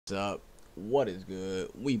What's up? What is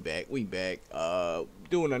good? We back.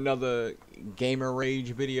 Doing another gamer rage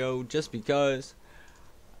video just because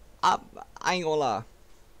I ain't gonna lie.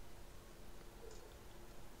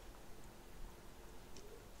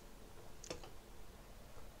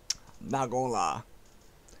 Not gonna lie.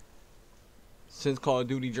 Since Call of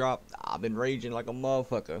Duty dropped, I've been raging like a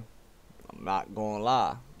motherfucker. I'm not gonna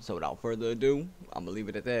lie. So without further ado, I'm gonna leave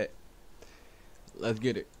it at that. Let's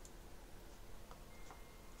get it.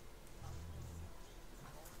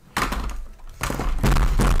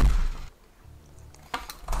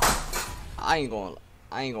 I ain't gonna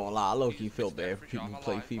lie. I low-key feel bad for people who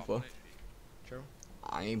play FIFA. True.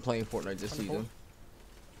 I ain't playing Fortnite this season.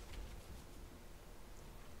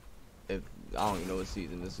 I don't even know what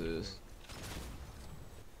season this is.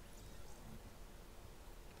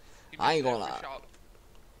 I ain't gonna lie.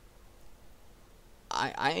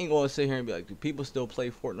 I ain't gonna sit here and be like, do people still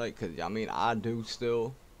play Fortnite? Cause I mean, I do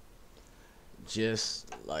still.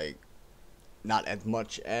 Just like not as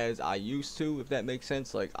much as I used to, if that makes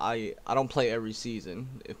sense. Like I don't play every season.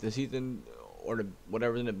 If the season or the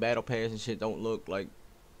whatever's in the battle pass and shit don't look like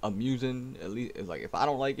amusing, at least it's like if I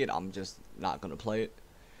don't like it, I'm just not gonna play it.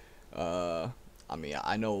 I mean,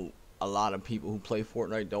 I know a lot of people who play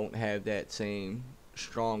Fortnite don't have that same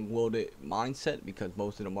strong-willed mindset because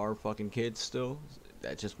most of them are fucking kids still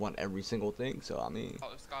that just want every single thing. So I mean,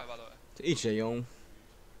 Oh, this guy, by the way. to each their own.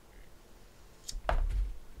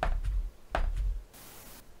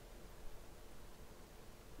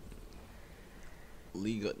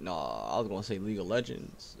 I was gonna say League of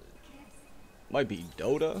Legends. Might be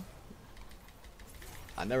Dota.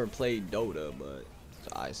 I never played Dota, but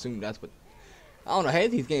I assume that's what. I don't know. Half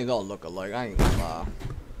these games all look alike. I ain't gonna lie.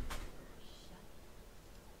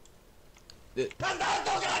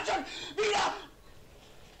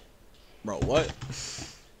 Bro, what?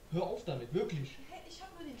 Hör auf damit, wirklich. Hey, ich hab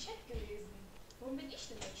nur den Chat gelesen. Warum bin ich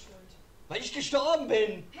denn jetzt schuld? Weil ich gestorben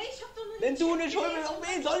bin. Hey, ich hab doch nur Wenn den du Chat nicht schuld bist, gelesen. auf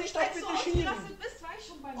wen soll ich das Als du bitte schieben? ausgerastet bist, war ich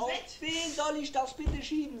schon beim Auf Bett. wen soll ich das bitte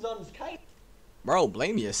schieben, sonst kein... Bro,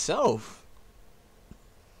 blame yourself.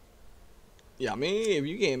 Yeah, I mean, if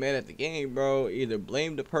you get mad at the game, bro, either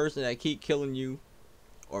blame the person that keep killing you,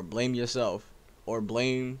 or blame yourself, or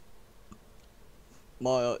blame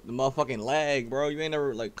the motherfucking lag, bro. You ain't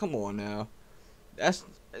never like, come on now. That's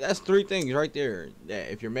three things right there.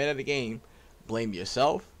 That if you're mad at the game, blame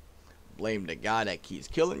yourself, blame the guy that keeps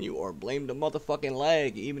killing you, or blame the motherfucking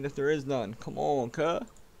lag, even if there is none. Come on, cuh.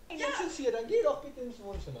 Jetzt ist hier, dann geh doch bitte ins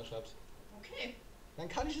Wohnzimmer, Schatz. Okay. Dann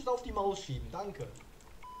kann ich es auf die Maus schieben, danke.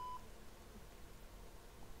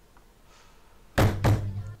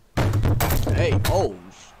 Hey, oh,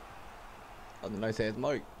 that's a nice ass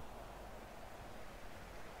mic.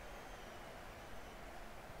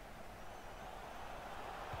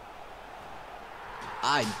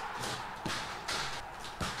 I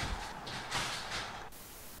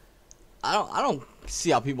don't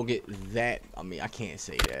see how people get that. I mean, I can't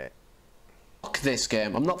say that. Fuck this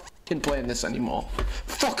game. I'm not fucking playing this anymore.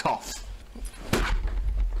 Fuck off.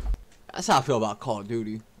 That's how I feel about Call of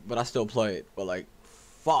Duty, but I still play it. But like,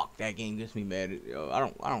 fuck, that game gets me mad. Yo,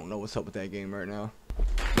 I don't know what's up with that game right now.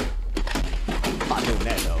 I'm not doing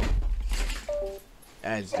that though.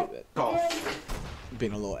 I just do that.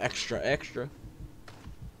 Being a little extra.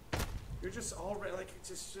 You're just already like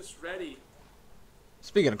just ready.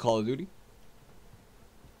 Speaking of Call of Duty.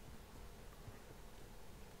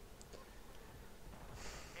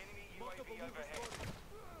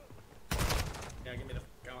 Yeah, give me the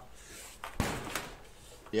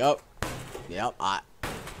Yep. I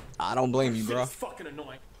don't blame you, bro. It's fucking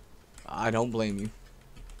annoying. I don't blame you.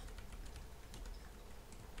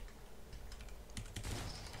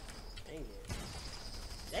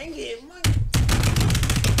 Dang it, man.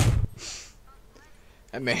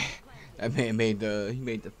 That man made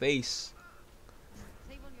the face.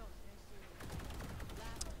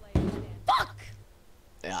 Fuck!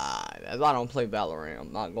 Yeah, that's why I don't play Valorant.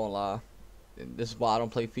 I'm not gonna lie. And this is why I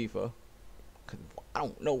don't play FIFA. Cause I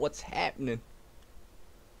don't know what's happening.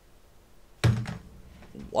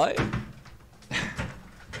 What?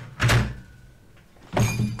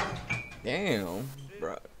 Damn,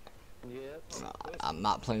 bro. I'm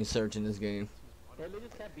not playing Surge in this game.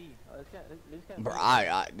 Bro,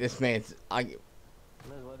 this man's,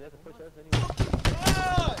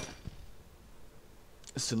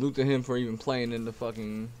 salute to him for even playing in the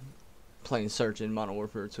fucking, playing Search in Modern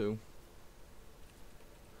Warfare 2.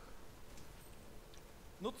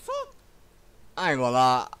 I ain't gonna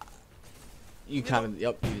lie. You kind of,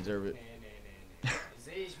 yep, you deserve it.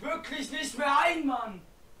 Sehe ich wirklich nicht mehr ein, Mann!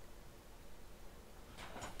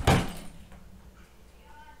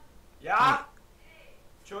 Ja?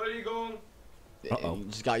 Entschuldigung. And you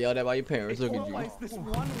just got yelled at by your parents. Look at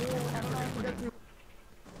you.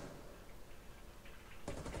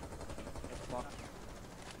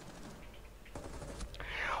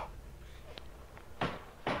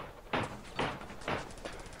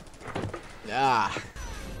 Ah.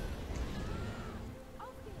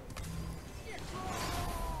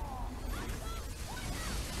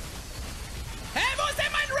 Hey, wo ist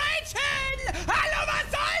denn mein Rage hin? Hallo, was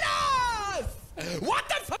soll das? What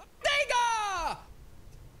the fuck, Digga?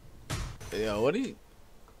 Yeah, what did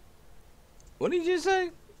you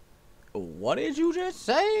say? What did you just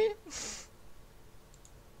say?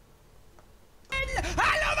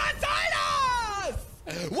 Hallo, was soll das?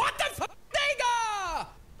 What the fuck, Digga?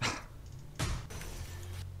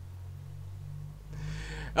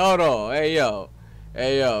 Hold on, hey yo,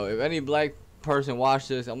 if any black person watch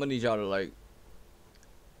this, I'm gonna need y'all to like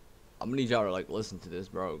listen to this,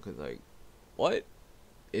 bro, cause like, what?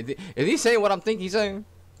 Is he saying what I'm thinking he's saying?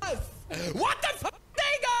 What the fuck,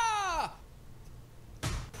 Digga?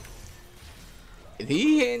 Is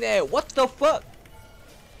he hitting that? What the fuck?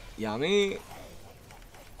 Yeah, I mean,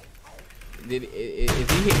 is he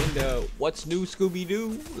hitting the what's new Scooby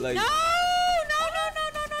Doo? Like, No!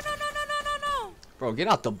 bro, get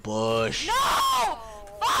out the bush. No!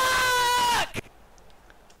 Fuck!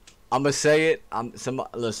 I'ma say it.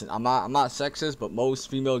 Listen. I'm not sexist, but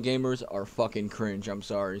most female gamers are fucking cringe. I'm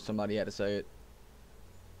sorry. Somebody had to say it.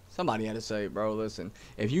 Somebody had to say it, bro. Listen.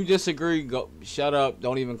 If you disagree, go shut up.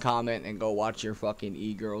 Don't even comment and go watch your fucking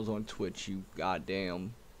e-girls on Twitch. You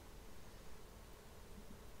goddamn.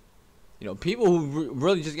 You know, people who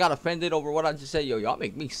really just got offended over what I just said, yo, y'all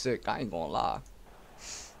make me sick. I ain't gonna lie.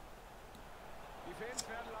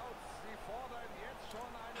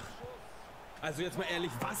 Also jetzt mal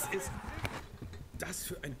ehrlich, was ist das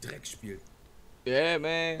für ein Dreckspiel? Yeah,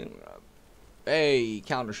 man. Hey,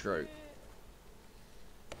 Counter-Strike.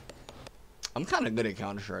 I'm kind of good at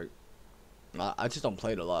Counter-Strike. I just don't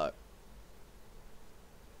play it a lot.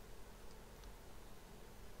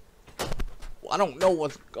 I don't know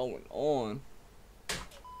what's going on.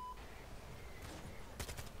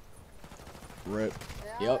 Rip.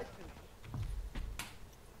 Yep.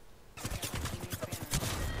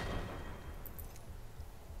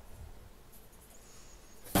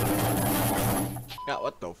 God,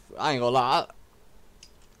 what the I ain't gonna lie.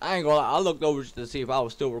 I ain't gonna lie. I looked over to see if I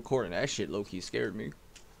was still recording. That shit low-key scared me.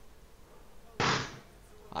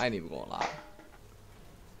 I ain't even gonna lie.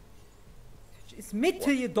 It's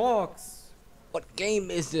Mitte, you dogs. What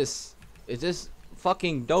game is this? Is this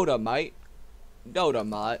fucking Dota, mate? Dota,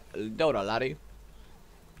 laddie.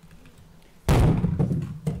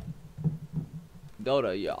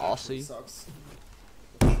 Dota, you Aussie.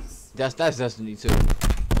 That's Destiny 2.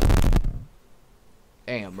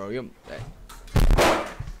 Damn, bro, you're.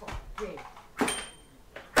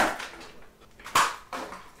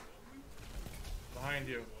 Behind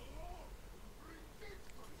you.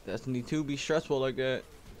 Destiny 2 be stressful like that.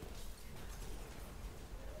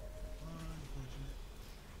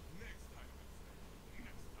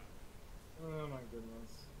 Oh my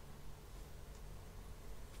goodness.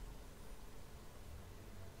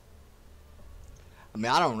 I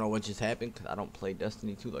mean, I don't know what just happened because I don't play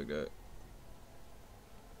Destiny 2 like that.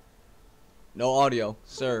 No audio,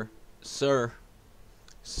 sir. Sir.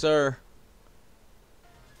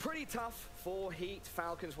 Pretty tough for Heat.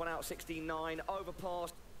 Falcons went out 69,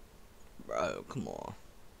 overpassed. Bro, come on.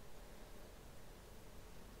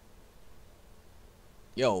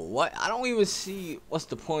 Yo, what? I don't even see what's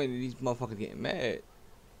the point of these motherfuckers getting mad.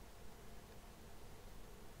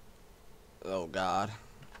 Oh, God.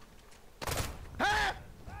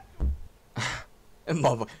 And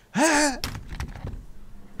motherfucker.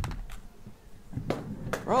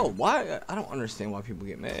 Bro, why? I don't understand why people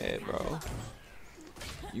get mad, bro.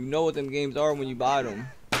 You know what them games are when you buy them.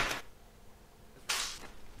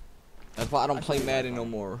 That's why I don't play Madden no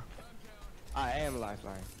more. I am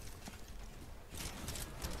Lifeline.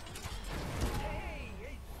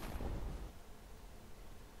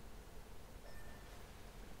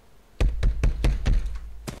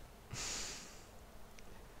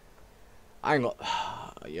 I ain't gonna.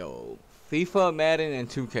 Yo, FIFA, Madden, and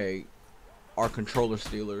 2K are controller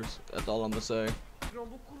stealers. That's all I'm gonna say.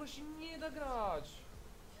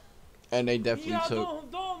 And they definitely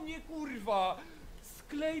took. do mnie, kurwa!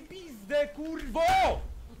 Sklej pizdę, kurwo!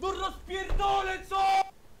 No rozpierdolę, co?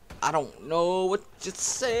 I don't know what you're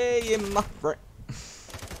saying, my friend.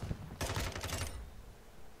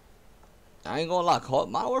 I ain't gonna lie,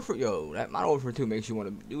 Modern Warfare, yo, that Modern Warfare 2 makes you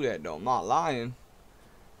want to do that though. I'm not lying.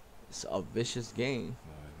 It's a vicious game.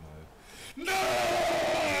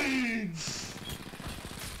 Nein!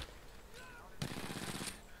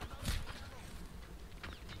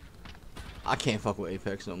 I can't fuck with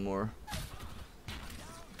Apex no more.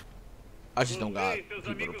 I just don't got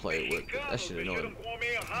people to play it with. That shit annoying.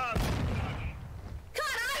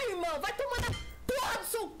 Caralho, irmão, vai tomar na porra do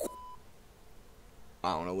seu cu.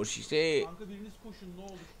 I don't know what she said.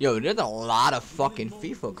 Yo, there's a lot of fucking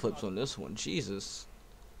FIFA clips on this one. Jesus.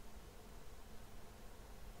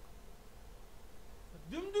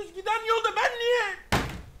 Dümdüz giden yolda ben niye?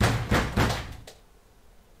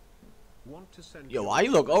 Yo, why he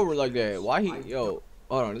look over like that? Why he, yo,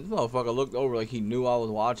 hold on, this motherfucker looked over like he knew I was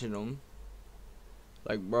watching him.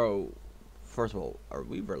 Like, bro, first of all, are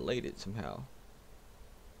we related somehow?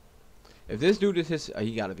 If this dude is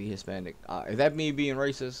he gotta be Hispanic. Is that me being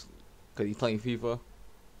racist? Cause he's playing FIFA?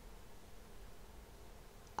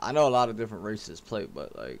 I know a lot of different races play,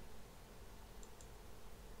 but like,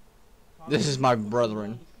 this is my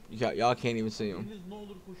brethren. Y'all can't even see him.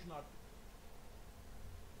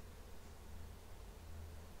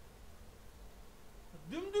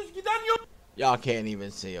 Y'all can't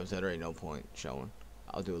even see him, so there ain't no point showing.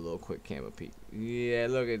 I'll do a little quick camera peek. Yeah,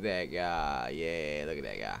 look at that guy. Yeah, look at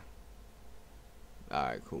that guy.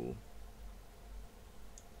 Alright, cool.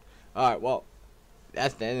 Alright, well,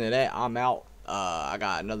 that's the end of that. I'm out. I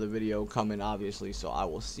got another video coming, obviously, so I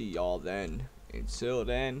will see y'all then. Until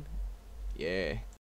then, yeah.